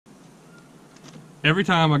every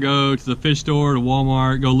time I go to the fish store, to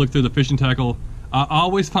Walmart, go look through the fishing tackle, I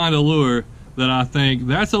always find a lure that I think,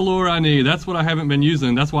 that's a lure I need. That's what I haven't been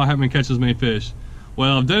using. That's why I haven't been catching as many fish.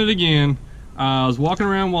 Well, I've done it again. I was walking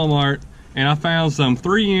around Walmart and I found some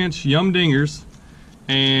 3-inch Yum Dingers,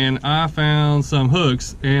 and I found some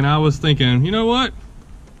hooks, and I was thinking, you know what?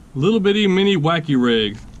 Little bitty mini Wacky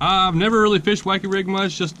Rig. I've never really fished Wacky Rig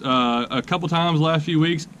much, just a couple times the last few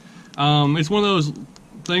weeks. It's one of those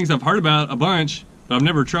things I've heard about a bunch, but I've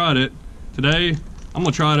never tried it. Today, I'm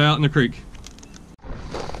gonna try it out in the creek.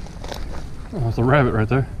 Oh, there's a rabbit right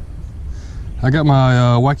there. I got my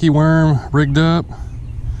wacky worm rigged up,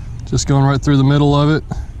 just going right through the middle of it,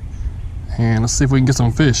 and let's see if we can get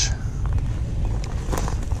some fish.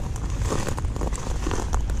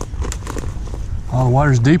 Oh, the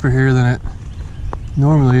water's deeper here than it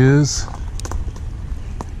normally is.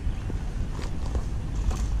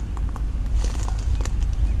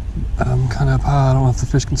 I'm kind of up high. I don't know if the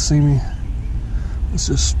fish can see me. Let's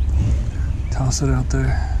just toss it out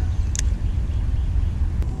there.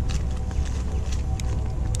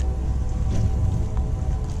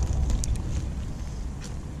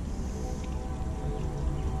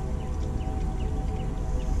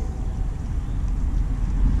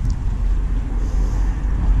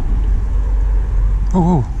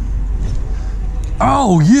 Oh, oh.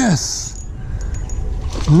 Oh, yes.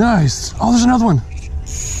 Nice. Oh, there's another one.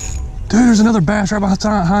 Dude, there's another bass right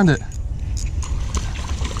behind it.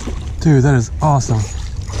 Dude, that is awesome.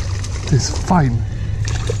 Dude's fighting.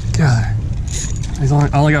 God.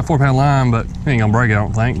 I only got 4-pound line, but he ain't gonna break it, I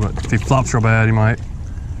don't think. But if he flops real bad, he might.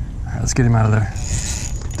 All right, let's get him out of there.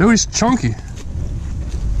 Dude, he's chunky.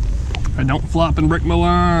 I don't flop and break my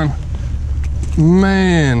line.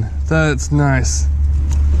 Man, that's nice.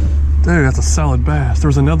 Dude, that's a solid bass. There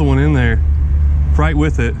was another one in there, right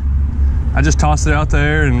with it. I just tossed it out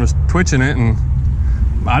there and was twitching it, and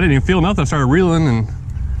I didn't even feel nothing. I started reeling and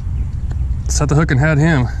set the hook and had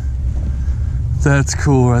him. That's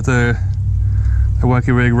cool right there. The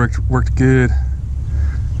Wacky Rig worked good.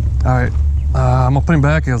 All right, I'm gonna put him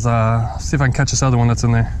back as see if I can catch this other one that's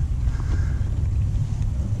in there.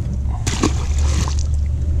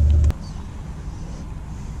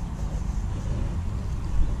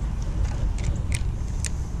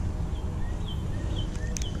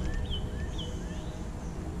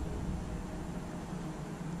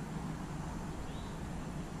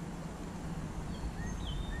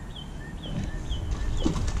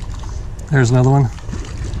 There's another one.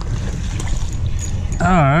 All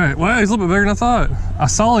right, well, he's a little bit bigger than I thought. I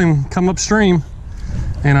saw him come upstream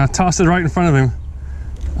and I tossed it right in front of him.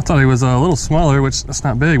 I thought he was a little smaller, which that's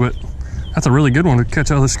not big, but that's a really good one to catch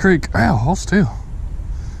out of this creek. Ow, hold still.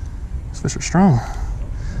 These fish are strong.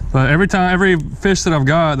 But every fish that I've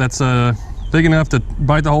got that's big enough to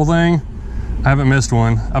bite the whole thing, I haven't missed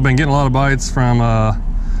one. I've been getting a lot of bites from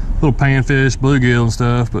little panfish, bluegill and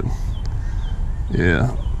stuff, but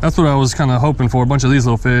yeah. That's what I was kind of hoping for, a bunch of these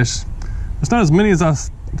little fish. It's not as many as I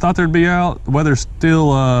thought there'd be out. The weather's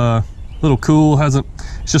still a little cool. It's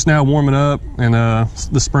just now warming up, and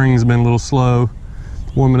the spring's been a little slow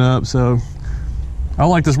warming up. So I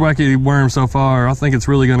like this wacky worm so far. I think it's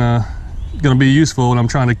really gonna be useful when I'm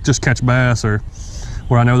trying to just catch bass, or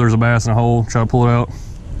where I know there's a bass in a hole, try to pull it out.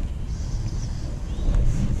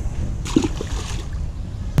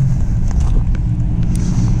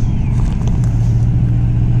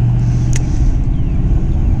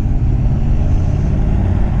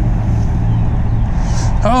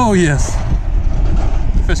 Oh yes,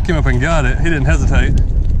 the fish came up and got it. He didn't hesitate. If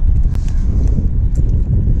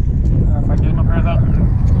I get him up here without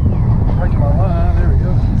breaking my line, there we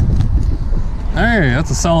go. Hey,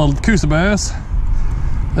 that's a solid coosa bass.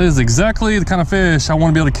 That is exactly the kind of fish I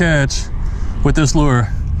want to be able to catch with this lure.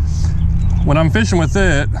 When I'm fishing with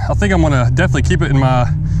it, I think I'm gonna definitely keep it in my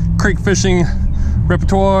creek fishing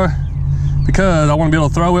repertoire, because I want to be able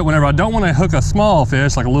to throw it whenever I don't want to hook a small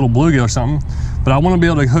fish like a little bluegill or something, but I want to be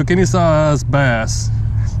able to hook any size bass,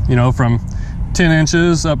 you know, from 10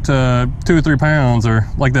 inches up to 2 or 3 pounds, or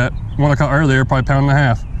like that one I caught earlier, probably 1.5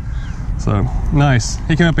 pounds. So nice.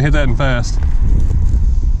 He came up and hit that in fast.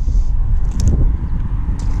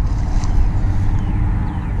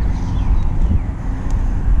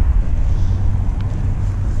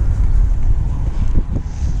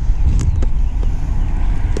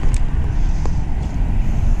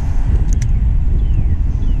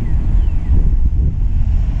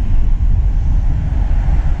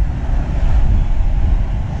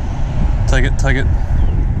 Take it.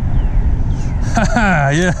 Haha,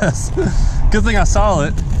 yes. Good thing I saw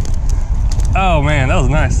it. Oh man, that was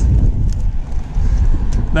nice.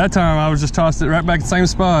 That time I was just tossed it right back in the same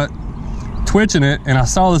spot, twitching it, and I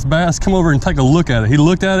saw this bass come over and take a look at it. He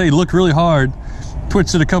looked at it, he looked really hard,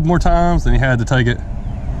 twitched it a couple more times, and he had to take it.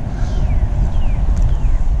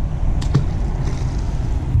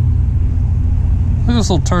 Look at this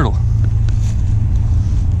little turtle.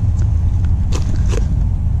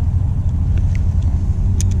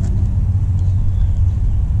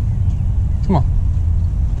 Come on.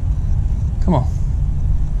 Come on.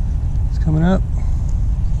 It's coming up.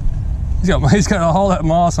 He's got all that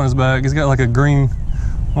moss on his back. He's got like a green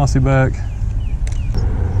mossy back.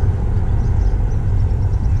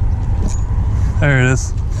 There it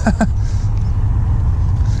is.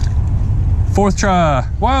 Fourth try.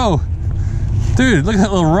 Whoa. Dude, look at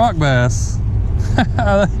that little rock bass.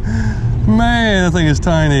 Man, that thing is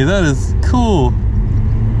tiny. That is cool.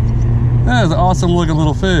 That is an awesome looking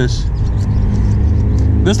little fish.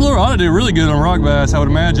 This lure ought to do really good on rock bass, I would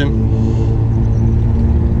imagine.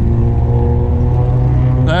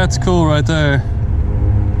 That's cool right there.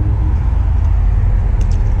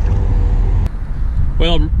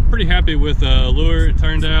 Well, I'm pretty happy with the lure. It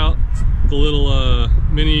turned out the little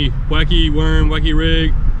mini wacky worm, wacky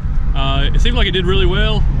rig. It seemed like it did really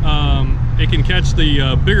well. It can catch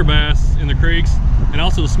the bigger bass in the creeks and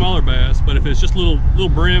also the smaller bass, but if it's just little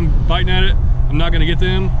brim biting at it, I'm not gonna get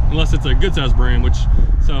them unless it's a good sized brim,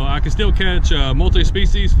 so I can still catch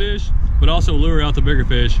multi-species fish, but also lure out the bigger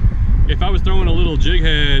fish. If I was throwing a little jig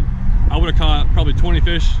head, I would have caught probably 20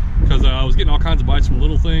 fish because I was getting all kinds of bites from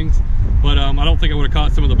little things, but I don't think I would have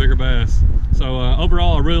caught some of the bigger bass. So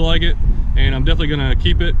overall, I really like it, and I'm definitely gonna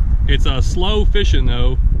keep it. It's slow fishing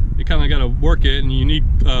though. You kind of got to work it, and you need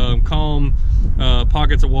calm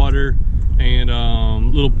pockets of water and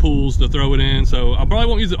little pools to throw it in. So I probably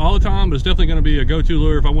won't use it all the time, but it's definitely going to be a go-to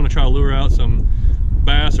lure if I want to try to lure out some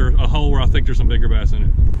bass or a hole where I think there's some bigger bass in it.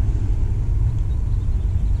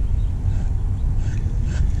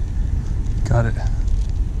 Got it.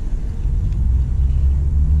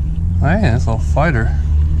 Man, that's a little fighter.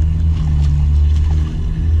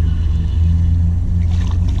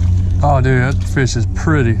 Oh, dude, that fish is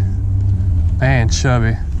pretty and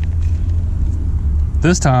chubby.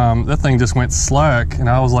 This time, that thing just went slack, and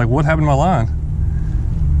I was like, what happened to my line?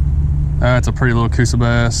 That's a pretty little coosa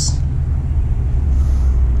bass.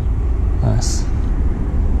 Nice.